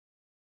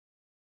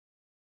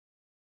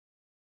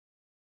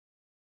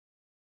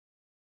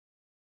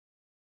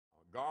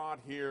God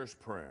hears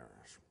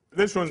prayers.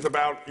 This one's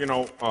about,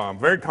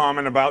 very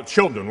common about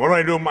children. What do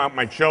I do about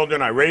my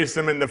children? I raised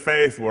them in the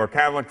faith. We're a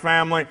Catholic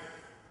family.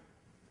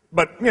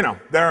 But,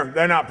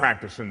 they're not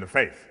practicing the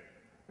faith.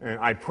 And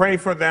I pray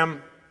for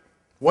them.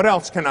 What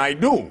else can I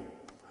do?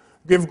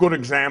 Give good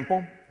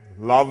example.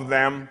 Love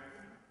them.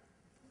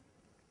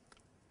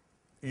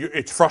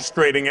 It's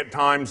frustrating at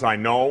times, I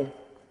know.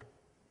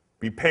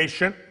 Be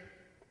patient.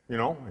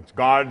 It's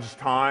God's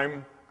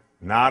time,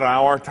 not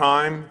our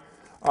time.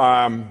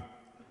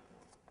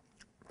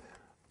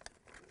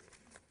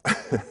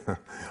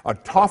 A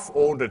tough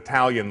old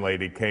Italian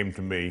lady came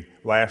to me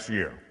last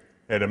year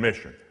at a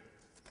mission.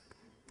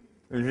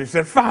 And she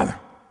said, "Father,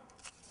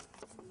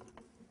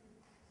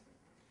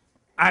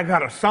 I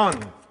got a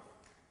son.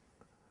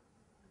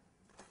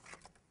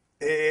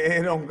 He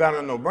don't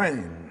got no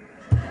brain."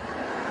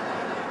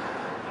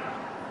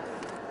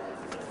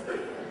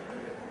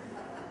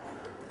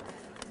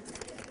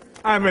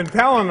 I've been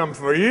telling him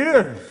for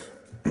years.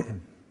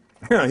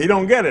 He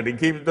don't get it. He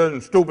keeps doing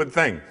stupid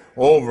things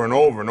over and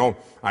over and over.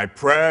 I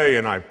pray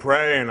and I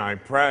pray and I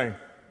pray.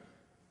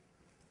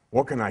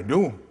 What can I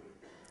do?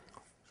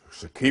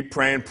 So keep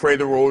praying, pray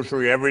the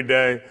Rosary every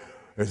day.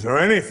 Is there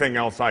anything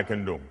else I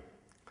can do?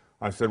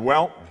 I said,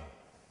 well,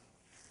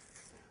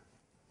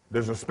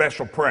 there's a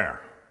special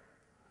prayer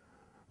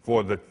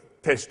for the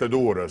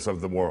testaduras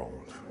of the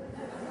world.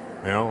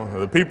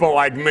 The people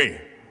like me.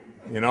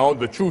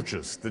 The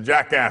chooches, the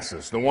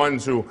jackasses, the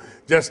ones who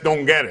just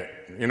don't get it.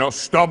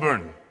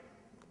 Stubborn,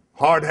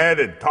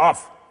 hard-headed,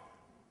 tough.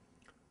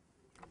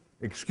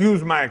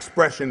 Excuse my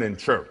expression in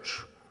church,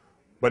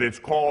 but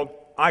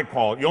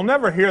you'll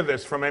never hear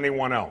this from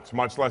anyone else,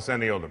 much less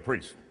any other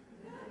priest.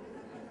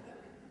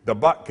 The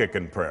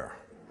butt-kicking prayer.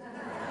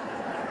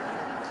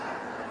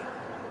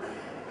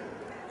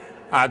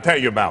 I'll tell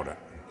you about it.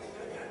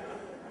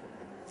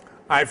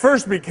 I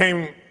first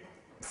became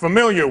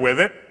familiar with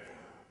it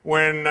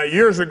when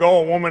years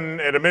ago a woman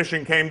at a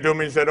mission came to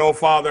me and said, "Oh,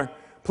 Father,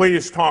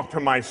 please talk to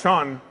my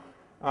son.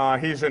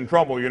 He's in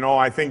trouble.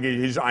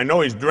 I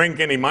know he's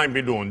drinking. He might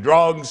be doing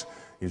drugs.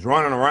 He's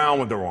running around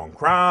with the wrong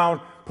crowd.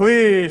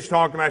 Please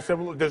talk to me." I said,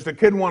 "Well, does the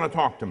kid want to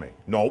talk to me?"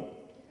 "Nope."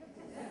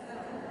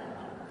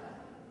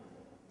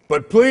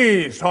 "But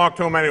please talk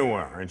to him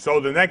anywhere." And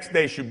so the next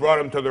day she brought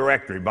him to the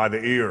rectory by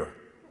the ear.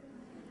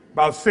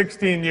 About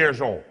 16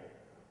 years old.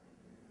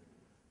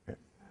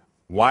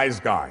 Wise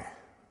guy.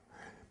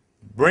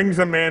 Brings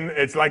him in.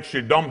 It's like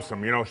she dumps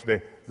him.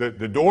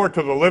 The door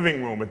to the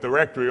living room at the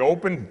rectory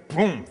open,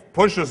 boom,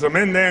 pushes him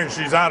in there, and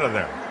she's out of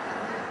there.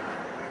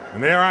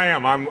 And there I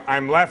am.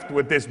 I'm left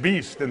with this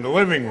beast in the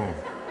living room.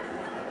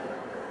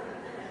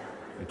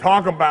 You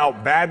talk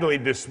about badly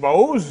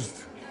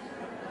disposed.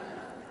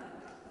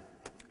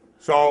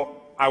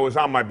 So I was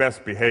on my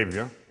best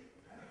behavior.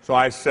 So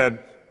I said,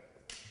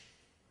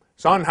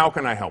 "Son, how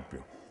can I help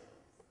you?"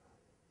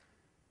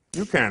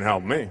 "You can't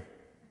help me."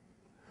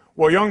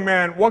 "Well, young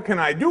man, what can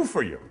I do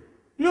for you?"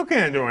 "You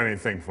can't do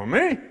anything for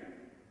me."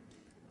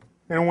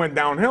 And it went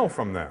downhill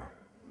from there.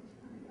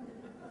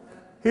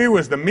 He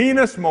was the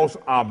meanest, most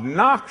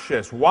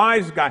obnoxious,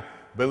 wise guy.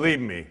 Believe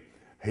me,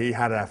 he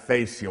had a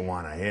face you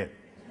want to hit.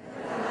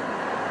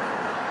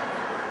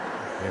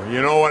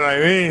 You know what I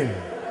mean?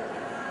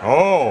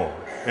 Oh,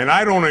 and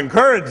I don't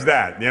encourage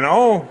that,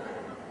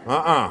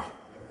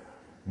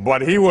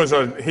 But he was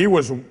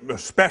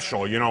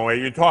special,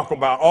 You talk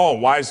about,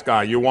 wise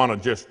guy, you want to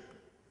just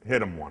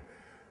hit him one.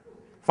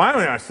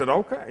 Finally, I said,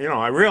 okay.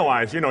 I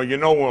realized, you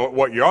know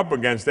what you're up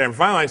against there. And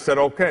finally, I said,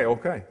 okay.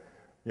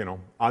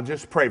 I'll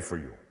just pray for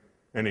you.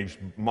 And he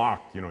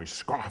mocked, he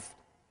scoffed.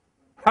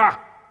 "Ha!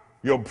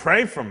 You'll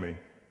pray for me?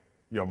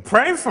 You'll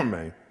pray for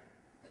me?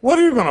 What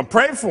are you going to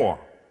pray for?"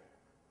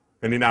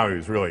 And he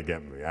was really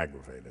getting me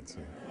aggravated. See?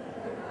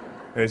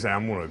 And he said,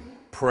 "I'm going to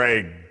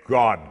pray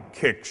God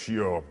kicks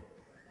your..."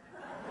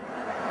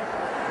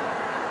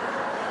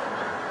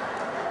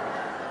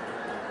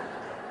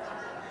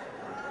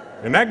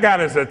 And that got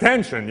his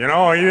attention, He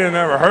didn't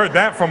ever heard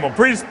that from a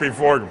priest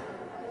before.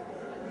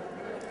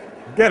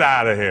 Get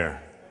out of here.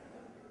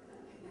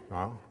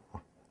 Well,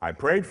 I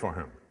prayed for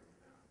him.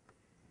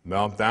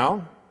 Knelt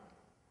down,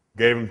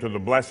 gave him to the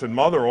Blessed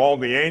Mother, all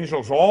the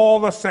angels, all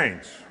the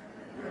saints.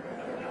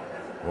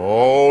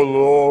 "Oh,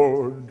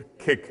 Lord,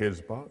 kick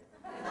his butt.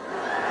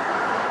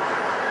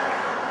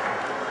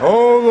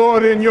 Oh,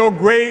 Lord, in your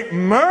great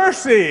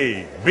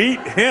mercy,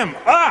 beat him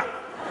up."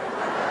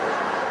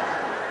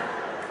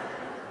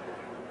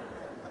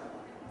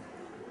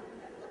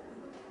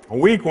 A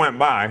week went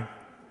by.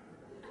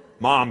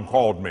 Mom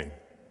called me,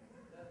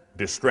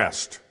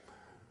 distressed.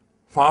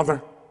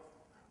 "Father,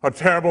 a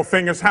terrible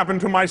thing has happened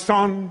to my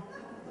son.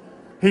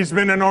 He's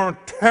been in a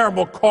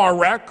terrible car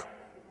wreck.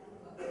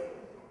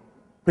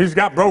 He's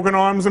got broken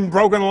arms and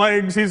broken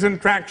legs. He's in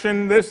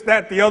traction, this,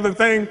 that, the other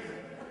thing."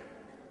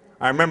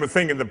 I remember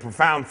thinking the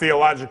profound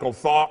theological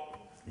thought,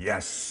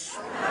 yes.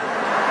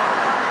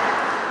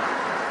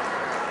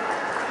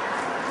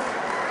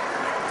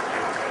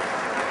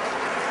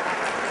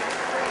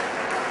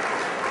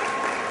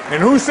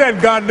 And who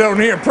said God don't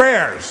hear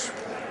prayers?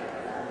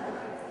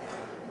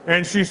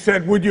 And she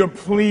said, would you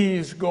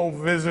please go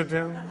visit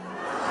him?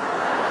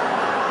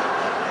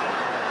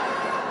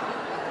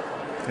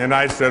 And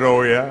I said,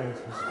 oh, yeah.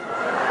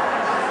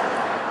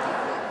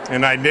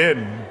 And I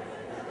did.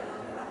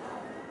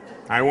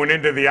 I went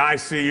into the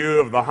ICU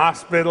of the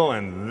hospital,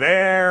 and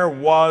there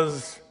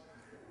was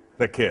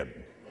the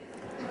kid.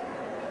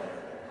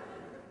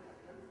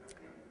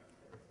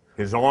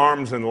 His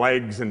arms and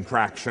legs in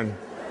traction,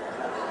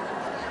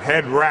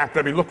 head wrapped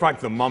up. He looked like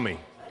the mummy.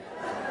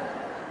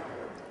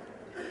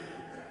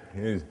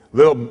 His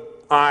little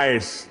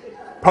eyes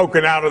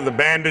poking out of the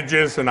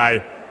bandages, and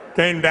I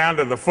came down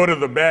to the foot of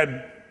the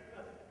bed,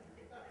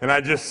 and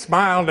I just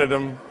smiled at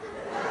him.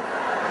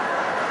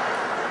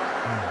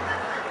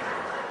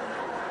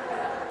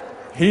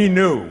 He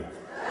knew.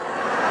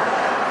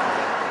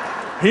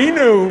 He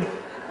knew.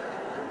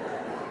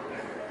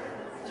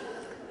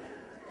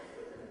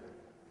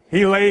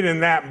 He laid in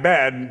that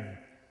bed,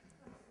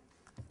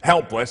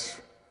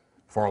 helpless,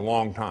 for a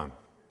long time.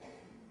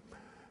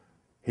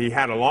 He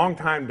had a long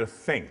time to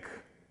think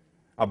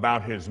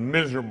about his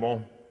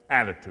miserable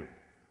attitude,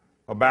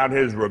 about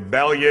his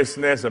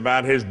rebelliousness,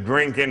 about his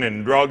drinking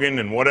and drugging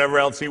and whatever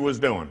else he was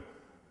doing.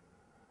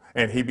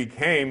 And he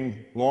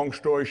became, long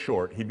story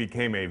short, he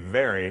became a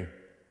very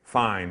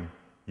fine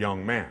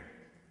young man.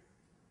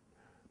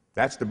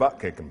 That's the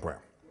butt-kicking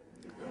prayer.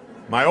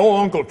 My old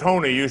Uncle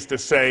Tony used to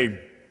say,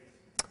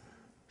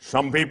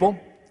 some people,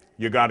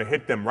 you got to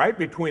hit them right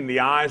between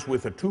the eyes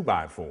with a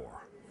 2x4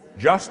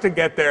 just to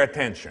get their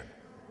attention.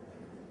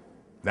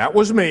 That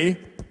was me.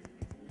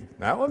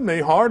 That was me,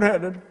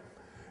 hard-headed,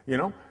 you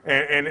know.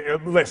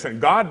 And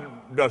listen,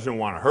 God doesn't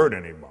want to hurt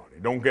anybody.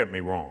 Don't get me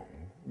wrong.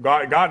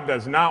 God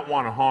does not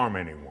want to harm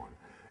anyone,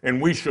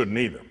 and we shouldn't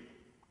either.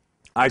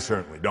 I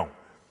certainly don't.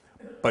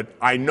 But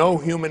I know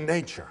human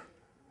nature,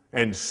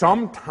 and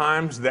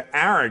sometimes the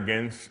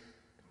arrogance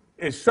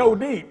is so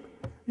deep,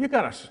 you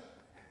got to,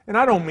 and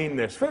I don't mean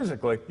this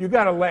physically, you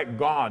got to let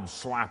God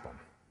slap them.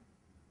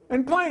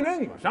 In plain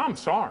English, I'm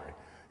sorry.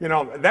 You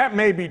know, that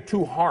may be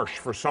too harsh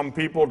for some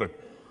people to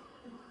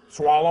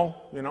swallow,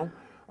 you know.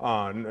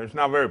 It's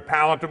not very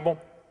palatable,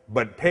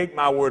 but take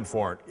my word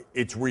for it,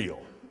 it's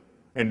real.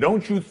 And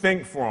don't you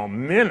think for a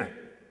minute,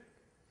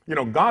 you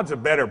know, God's a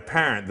better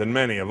parent than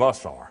many of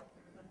us are.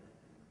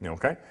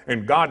 Okay?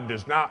 And God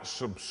does not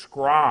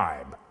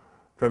subscribe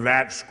to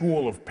that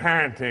school of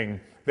parenting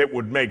that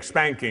would make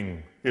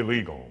spanking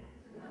illegal.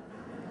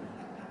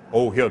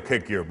 Oh, he'll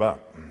kick your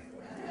butt.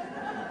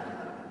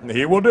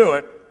 He will do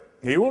it.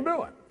 He will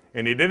do it.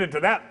 And he did it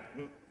to that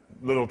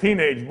little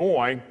teenage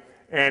boy,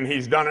 and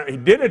he's done it. He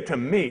did it to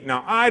me.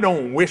 Now, I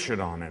don't wish it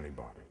on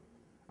anybody.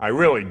 I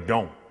really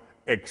don't.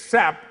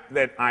 Except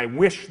that I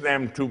wish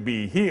them to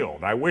be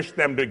healed. I wish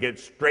them to get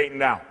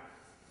straightened out.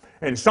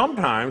 And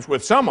sometimes,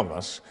 with some of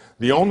us,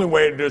 the only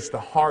way to do it is the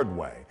hard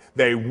way.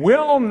 They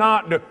will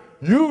not do.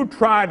 You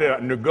try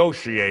to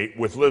negotiate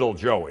with little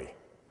Joey.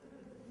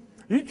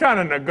 You try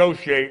to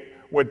negotiate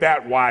with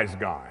that wise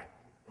guy,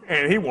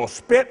 and he will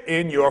spit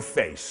in your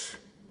face.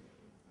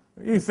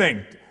 You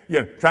think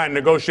you're trying to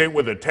negotiate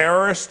with a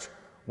terrorist?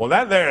 Well,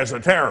 that there is a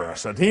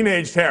terrorist, a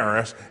teenage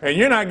terrorist, and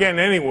you're not getting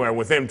anywhere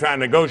with him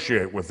trying to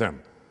negotiate with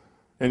him.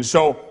 And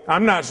so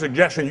I'm not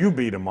suggesting you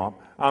beat him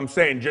up. I'm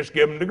saying just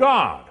give him to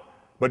God.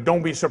 But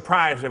don't be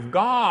surprised if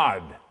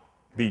God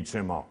beats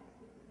him up.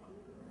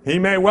 He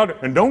may well do.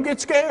 And don't get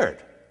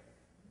scared.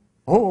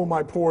 Oh,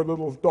 my poor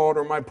little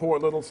daughter, my poor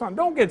little son.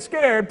 Don't get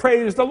scared.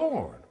 Praise the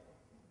Lord.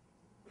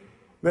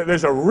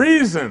 There's a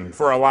reason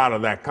for a lot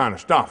of that kind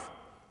of stuff.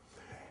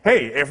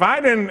 Hey, if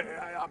I didn't,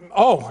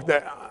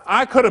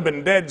 I could have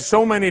been dead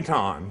so many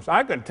times.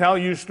 I could tell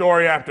you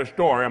story after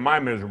story of my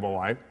miserable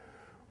life.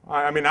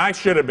 I mean, I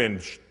should have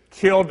been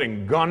killed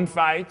in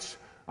gunfights.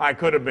 I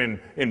could have been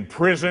in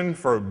prison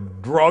for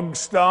drug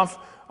stuff.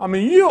 I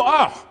mean,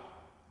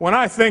 when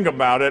I think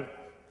about it,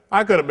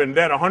 I could have been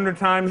dead 100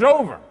 times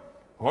over.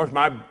 Of course,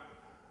 my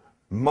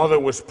mother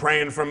was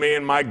praying for me,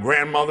 and my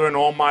grandmother and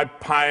all my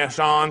pious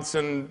aunts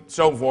and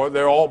so forth.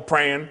 They're all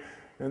praying,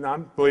 and I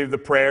believe the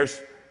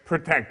prayers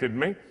protected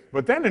me.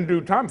 But then in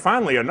due time,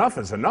 finally, enough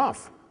is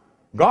enough.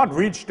 God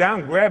reached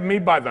down, grabbed me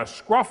by the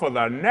scruff of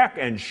the neck,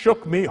 and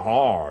shook me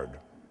hard.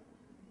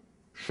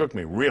 Shook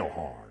me real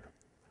hard.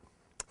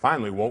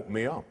 Finally woke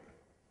me up.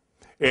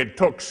 It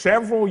took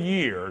several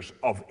years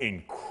of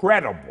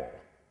incredible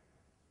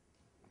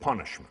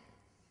punishment.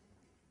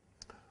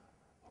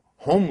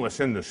 Homeless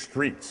in the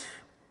streets.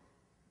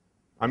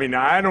 I mean,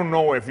 I don't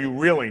know if you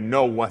really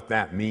know what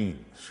that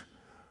means.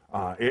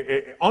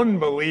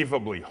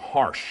 Unbelievably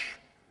harsh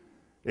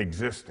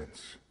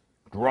existence.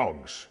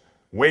 Drugs.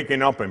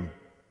 Waking up in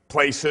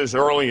places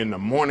early in the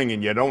morning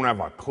and you don't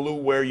have a clue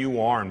where you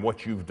are and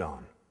what you've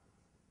done.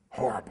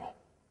 Horrible.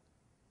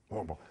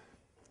 Horrible.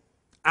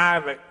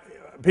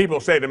 People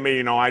say to me,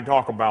 you know, I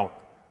talk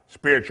about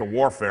spiritual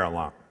warfare a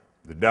lot.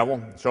 The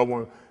devil.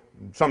 So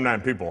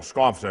sometimes people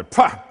scoff and say,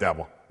 "Pah,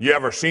 devil. You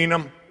ever seen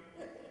him?"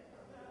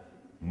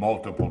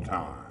 Multiple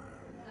times.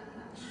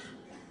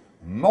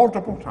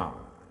 Multiple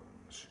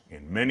times.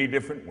 In many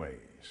different ways.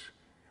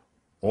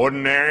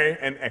 Ordinary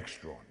and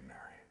extraordinary.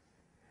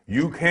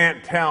 You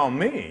can't tell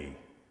me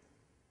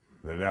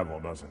the devil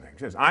doesn't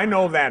exist. I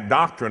know that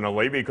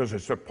doctrinally because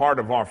it's a part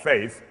of our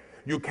faith.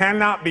 You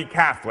cannot be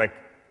Catholic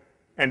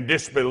and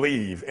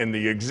disbelieve in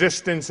the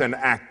existence and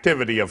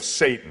activity of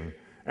Satan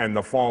and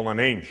the fallen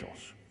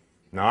angels.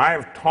 Now, I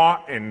have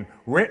taught and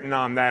written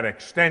on that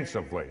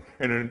extensively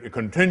and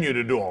continue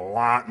to do a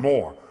lot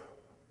more.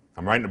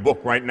 I'm writing a book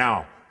right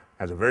now,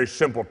 has a very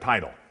simple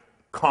title,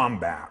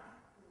 Combat.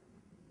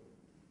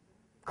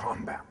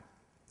 Combat.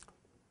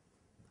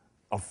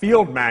 A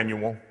field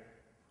manual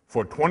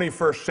for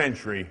 21st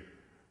century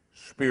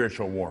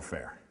spiritual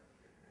warfare.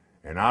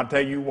 And I'll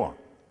tell you what,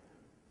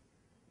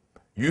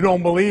 you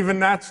don't believe in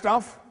that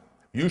stuff?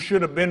 You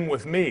should have been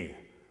with me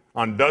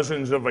on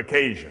dozens of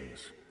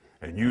occasions,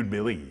 and you'd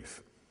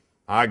believe.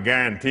 I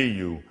guarantee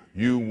you,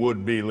 you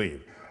would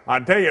believe.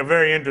 I'll tell you a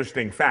very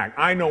interesting fact.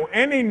 I know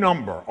any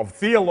number of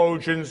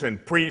theologians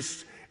and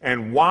priests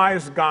and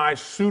wise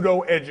guys,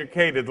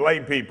 pseudo-educated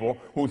lay people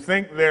who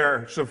think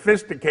they're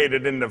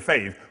sophisticated in the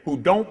faith, who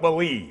don't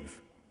believe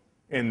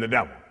in the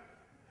devil.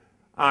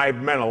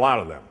 I've met a lot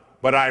of them,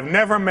 but I've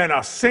never met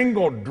a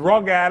single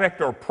drug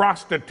addict or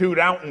prostitute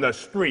out in the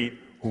street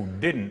who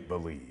didn't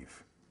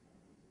believe.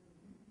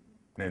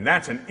 And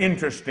that's an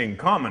interesting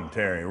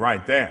commentary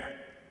right there.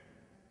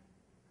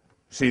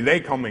 See, they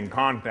come in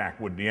contact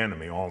with the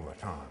enemy all the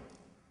time.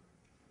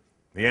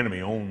 The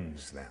enemy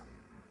owns them.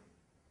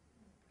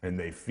 And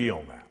they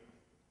feel that.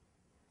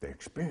 They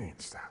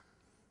experience that.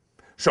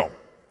 So,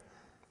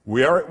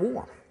 we are at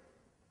war.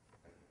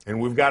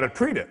 And we've got to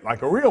treat it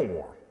like a real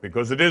war,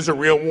 because it is a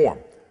real war.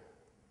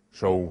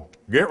 So,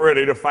 get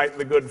ready to fight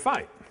the good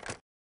fight.